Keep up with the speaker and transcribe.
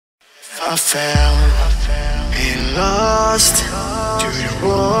I fell and lost to the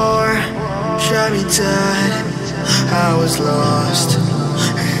war. Shot me dead, I was lost.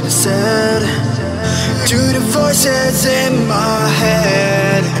 And I said to the voices in my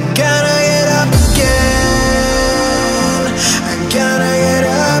head, I gotta get up again. I gotta get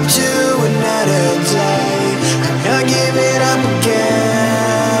up to another day. I'm not giving up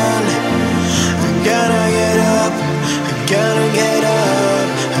again. I gotta get up, I gotta get up,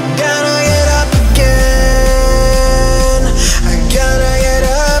 I gotta get up again. I gotta get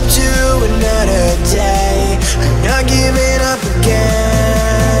up to another day. I'm not giving up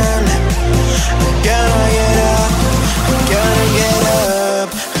again. I gotta get up, I gotta get up,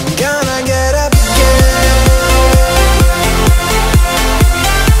 I gotta get up again.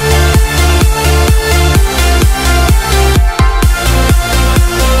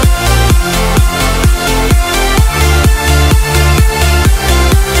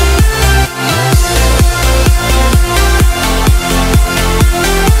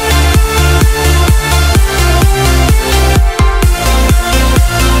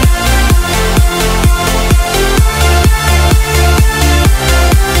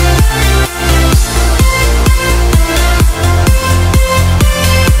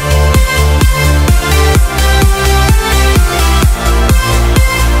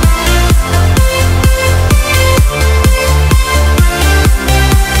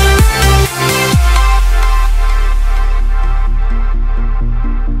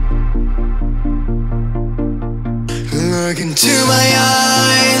 Look into my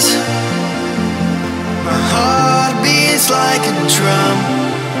eyes, my heart beats like a drum.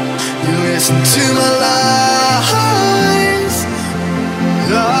 You listen to my lies.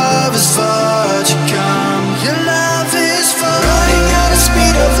 Love is far to come. Your love is far. Running at the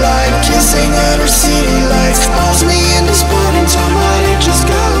speed of light, kissing under city lights. Calls me in this morning time, but it just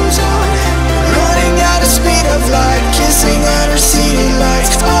goes on. Running at the speed of light, kissing under city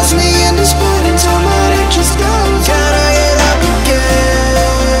lights. Calls me in this morning time, but it just goes on. Gotta get up again.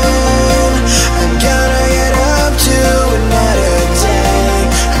 I gotta get up to another day.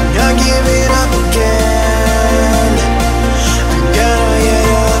 I'm not giving up again. I gotta get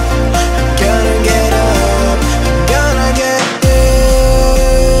up, I gotta get up, I gotta get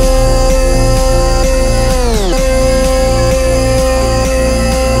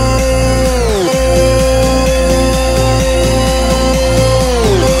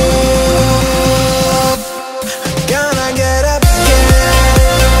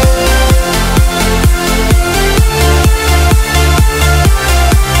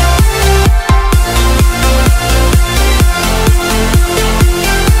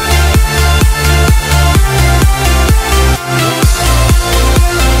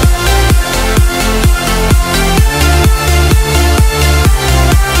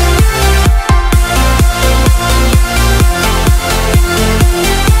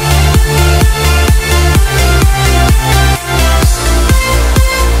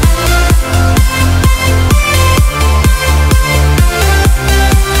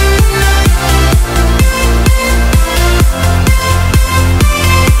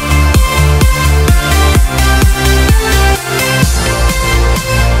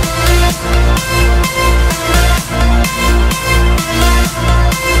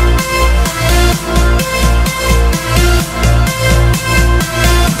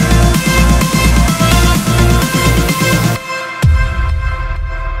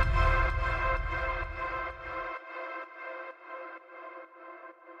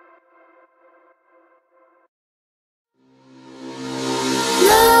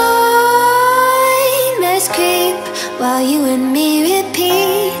while you and me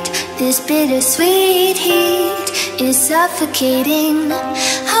repeat. This bittersweet heat is suffocating.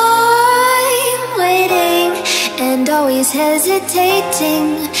 I'm waiting and always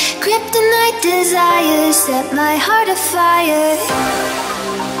hesitating. Kryptonite desires set my heart afire.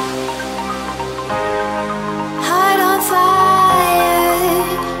 Heart on fire.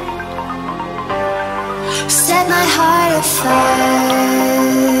 Set my heart afire.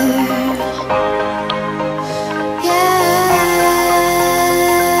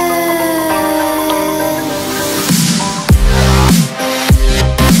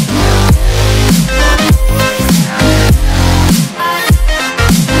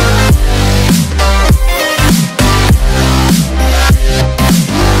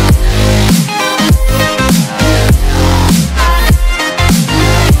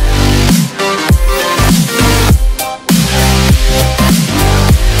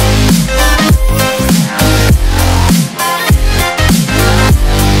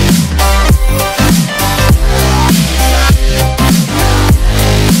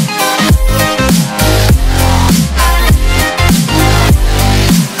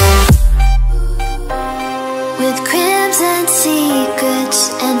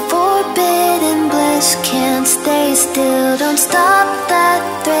 the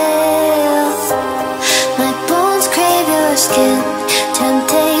thrill. My bones crave your skin,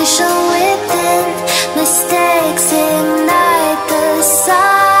 temptation within. Mistakes ignite the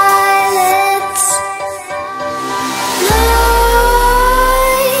silence.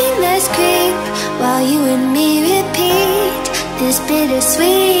 Nightmares creep while you and me repeat. This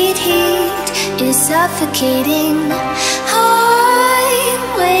bittersweet heat is suffocating. I'm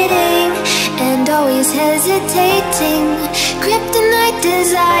waiting and always hesitating. Kryptonite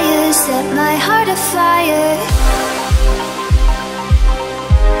desires set my heart afire.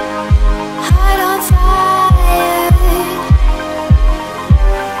 Heart on fire.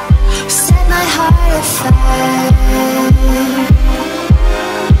 Set my heart afire.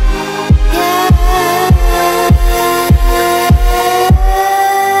 Yeah.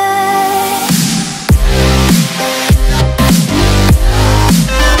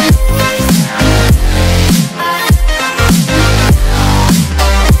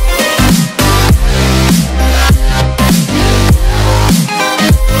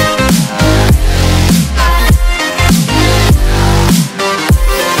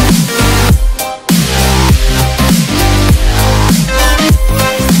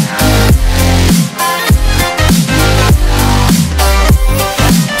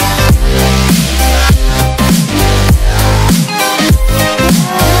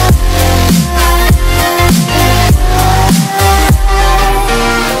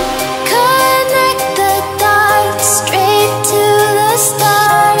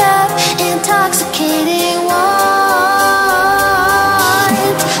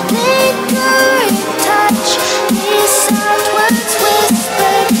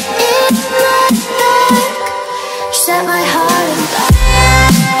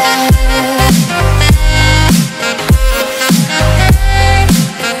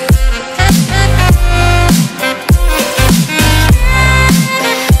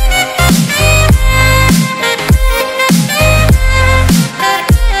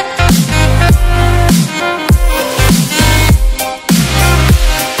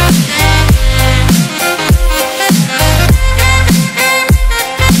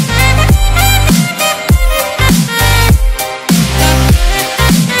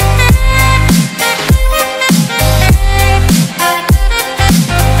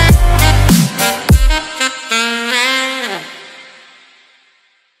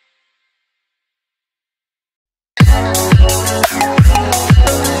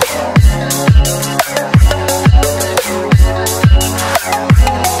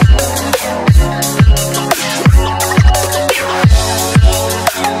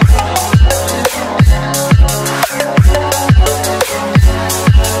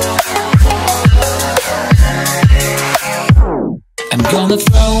 Gonna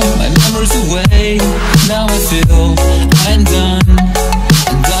throw my memories away. Now I feel I'm done,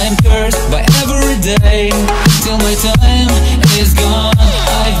 and I am cursed by every day till my time is gone.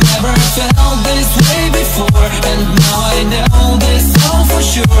 I've never felt this way before, and now I know this all for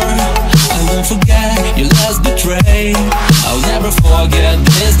sure. I won't forget your last betray. I'll never forget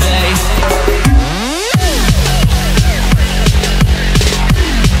this day.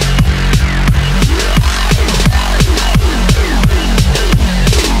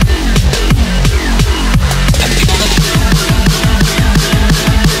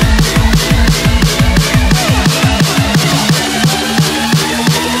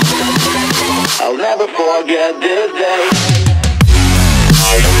 Never forget this day.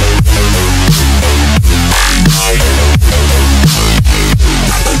 I'll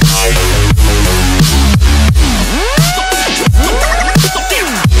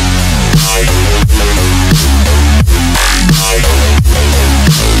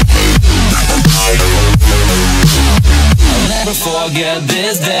forget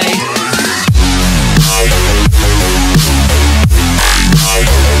this day.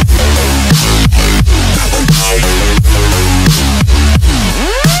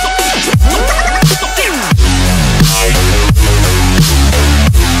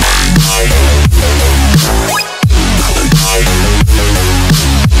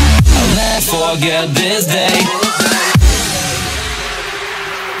 I'll never forget this day.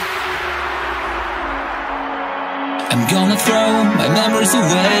 I'm gonna throw my memories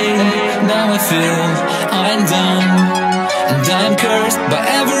away. Now I feel I'm done, and I'm cursed by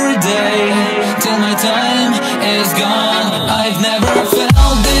every day till my time is gone. I've never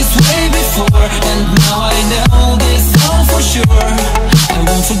felt this way before, and now I know this all for sure. I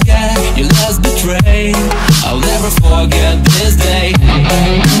won't forget your last betray. I'll never forget this day.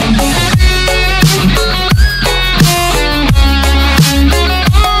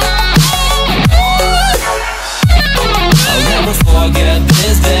 I'll never forget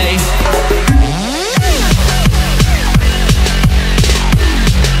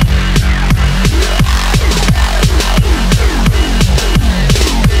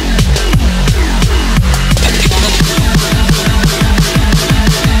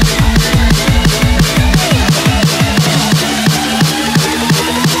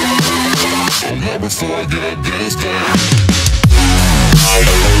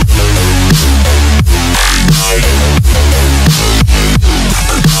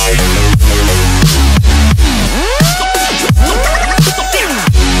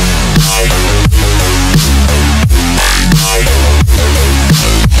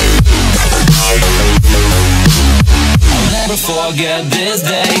forget this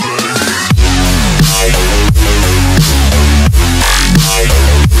day.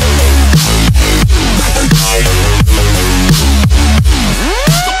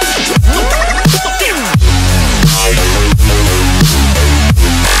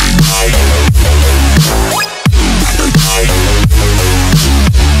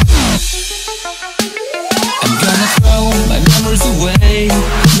 I'm gonna throw my memories away.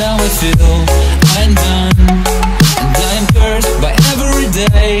 Now I feel I'm done, and I am cursed by every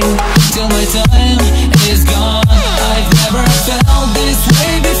day till my time is gone. I've never felt this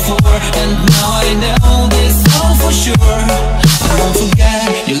way before, and now I know this all for sure. I won't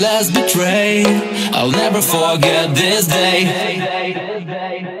forget your last betray. I'll never forget this day.